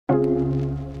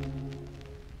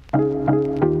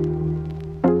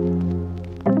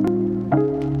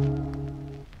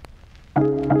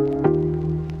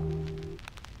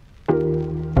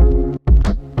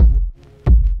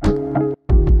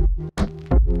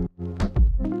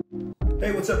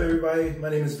Hey, what's up everybody? My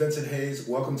name is Vincent Hayes.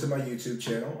 Welcome to my YouTube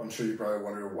channel. I'm sure you're probably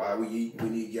wondering why we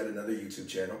need yet another YouTube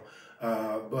channel.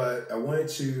 But I wanted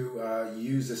to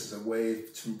use this as a way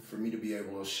for me to be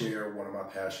able to share one of my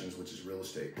passions, which is real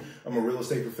estate. I'm a real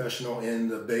estate professional in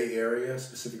the Bay Area,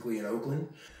 specifically in Oakland.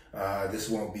 This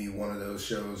won't be one of those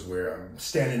shows where I'm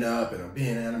standing up and I'm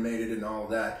being animated and all of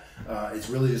that. It's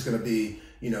really just going to be,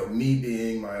 me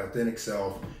being my authentic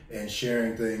self and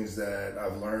sharing things that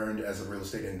I've learned as a real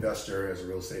estate investor, as a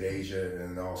real estate agent,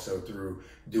 and also through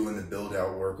doing the build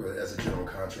out work as a general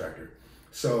contractor.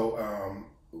 So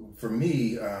for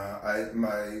me,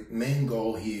 my main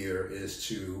goal here is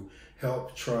to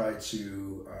help try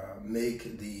to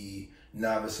make the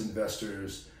novice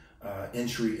investors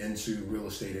entry into real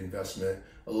estate investment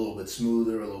a little bit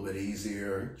smoother, a little bit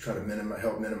easier, try to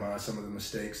help minimize some of the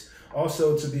mistakes.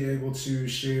 Also to be able to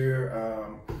share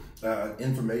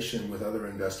information with other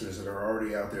investors that are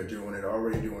already out there doing it,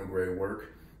 already doing great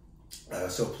work.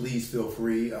 So please feel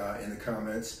free in the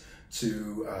comments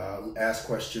to ask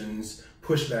questions,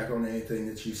 push back on anything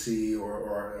that you see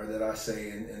or that I say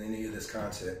in any of this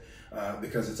content,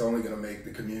 because it's only going to make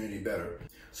the community better.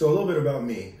 So a little bit about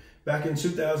me. Back in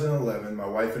 2011, my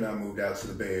wife and I moved out to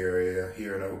the Bay Area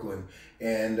here in Oakland,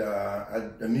 and I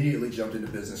immediately jumped into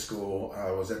business school.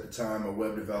 I was at the time a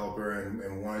web developer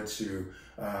and wanted to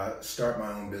start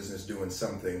my own business doing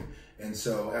something. And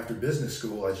so after business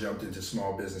school, I jumped into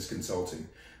small business consulting.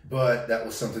 But that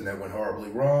was something that went horribly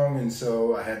wrong, and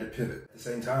so I had to pivot. At the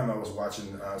same time, I was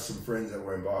watching some friends that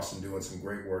were in Boston doing some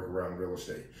great work around real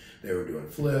estate. They were doing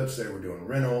flips, they were doing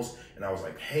rentals, and I was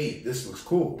like, hey, this looks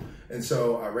cool. And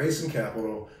so I raised some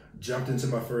capital, jumped into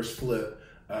my first flip.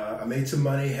 I made some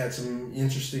money, had some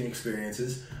interesting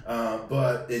experiences,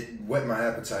 but it whet my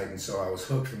appetite, and so I was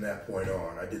hooked from that point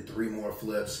on. I did 3 more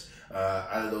flips.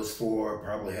 Out of those 4,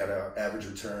 probably had an average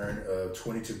return of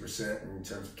 22% in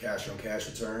terms of cash on cash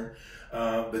return.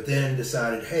 But then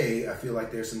decided, hey, I feel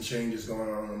like there's some changes going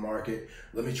on in the market.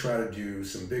 Let me try to do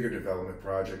some bigger development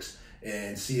projects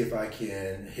and see if I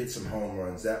can hit some home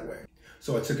runs that way.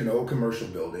 So I took an old commercial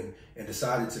building and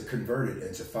decided to convert it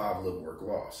into 5 live work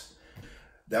lofts.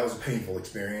 That was a painful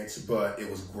experience, but it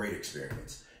was a great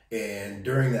experience. And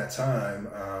during that time,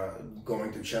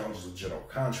 going through challenges with general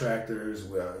contractors,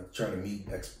 trying to meet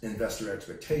investor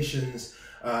expectations,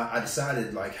 I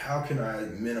decided, like, how can I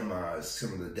minimize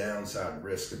some of the downside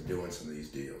risk of doing some of these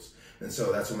deals? And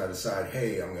so that's when I decided,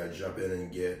 hey, I'm going to jump in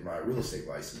and get my real estate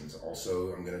license.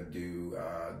 Also, I'm going to do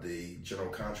the general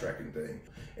contracting thing.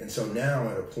 And so now I'm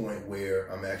at a point where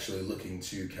I'm actually looking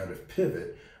to kind of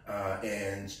pivot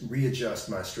and readjust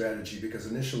my strategy, because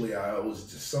initially I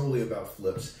was just solely about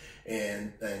flips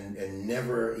and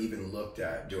never even looked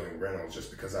at doing rentals,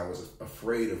 just because I was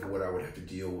afraid of what I would have to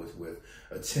deal with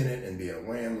a tenant and being a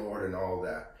landlord and all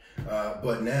that.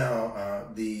 But now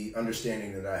the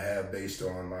understanding that I have based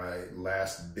on my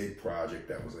last big project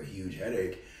that was a huge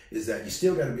headache is that you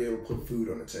still got to be able to put food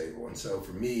on the table. And so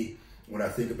for me, when I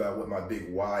think about what my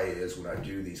big why is when I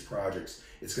do these projects,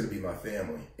 it's going to be my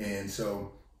family. And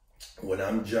so when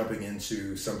I'm jumping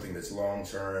into something that's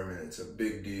long-term and it's a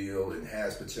big deal and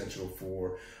has potential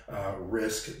for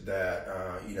risk that,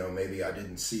 maybe I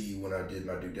didn't see when I did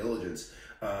my due diligence,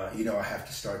 I have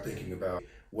to start thinking about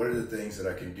what are the things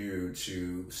that I can do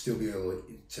to still be able to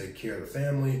take care of the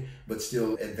family, but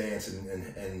still advance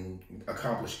and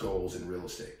accomplish goals in real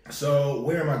estate. So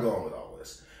where am I going with all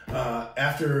this?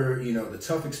 After, the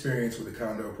tough experience with the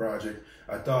condo project,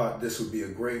 I thought this would be a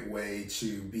great way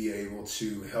to be able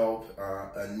to help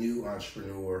a new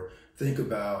entrepreneur think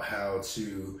about how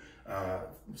to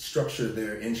structure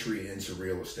their entry into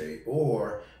real estate.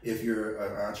 Or if you're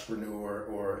an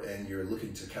entrepreneur and you're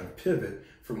looking to kind of pivot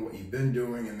from what you've been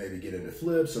doing and maybe get into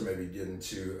flips or maybe get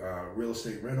into real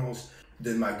estate rentals,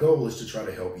 then my goal is to try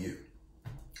to help you.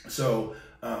 So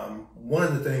one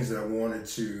of the things that I wanted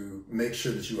to make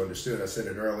sure that you understood, I said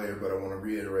it earlier, but I want to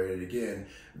reiterate it again,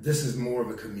 this is more of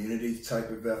a community type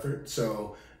of effort.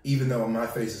 So even though my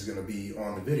face is going to be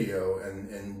on the video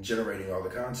and generating all the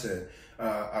content,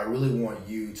 I really want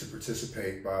you to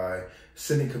participate by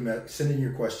sending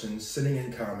your questions, sending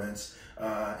in comments,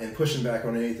 and pushing back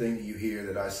on anything that you hear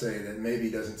that I say that maybe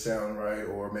doesn't sound right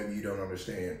or maybe you don't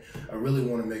understand. I really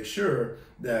want to make sure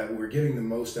that we're getting the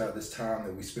most out of this time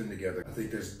that we spend together. I think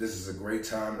this is a great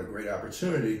time and a great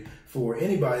opportunity for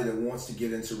anybody that wants to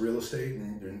get into real estate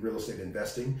and real estate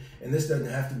investing. And this doesn't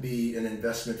have to be an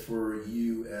investment for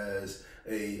you as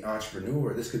an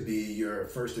entrepreneur. This could be your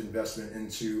first investment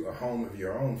into a home of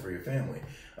your own for your family.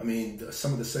 I mean,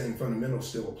 some of the same fundamentals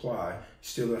still apply. You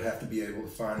still have to be able to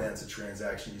finance a transaction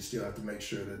transaction, you still have to make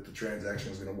sure that the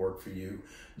transaction is going to work for you,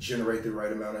 generate the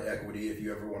right amount of equity if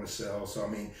you ever want to sell. So, I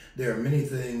mean, there are many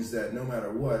things that no matter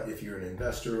what, if you're an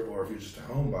investor or if you're just a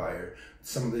home buyer,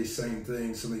 some of these same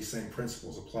things, some of these same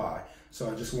principles apply. So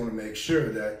I just want to make sure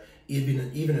that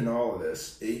even in all of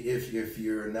this, if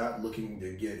you're not looking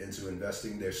to get into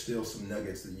investing, there's still some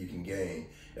nuggets that you can gain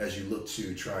as you look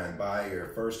to try and buy your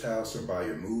first house or buy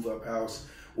your move-up house,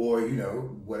 or, you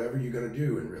know, whatever you're going to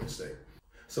do in real estate.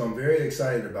 So I'm very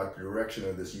excited about the direction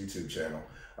of this YouTube channel.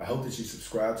 I hope that you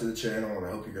subscribe to the channel, and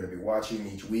I hope you're going to be watching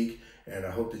each week, and I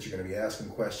hope that you're going to be asking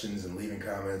questions and leaving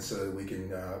comments so that we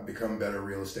can become better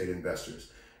real estate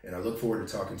investors. And I look forward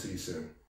to talking to you soon.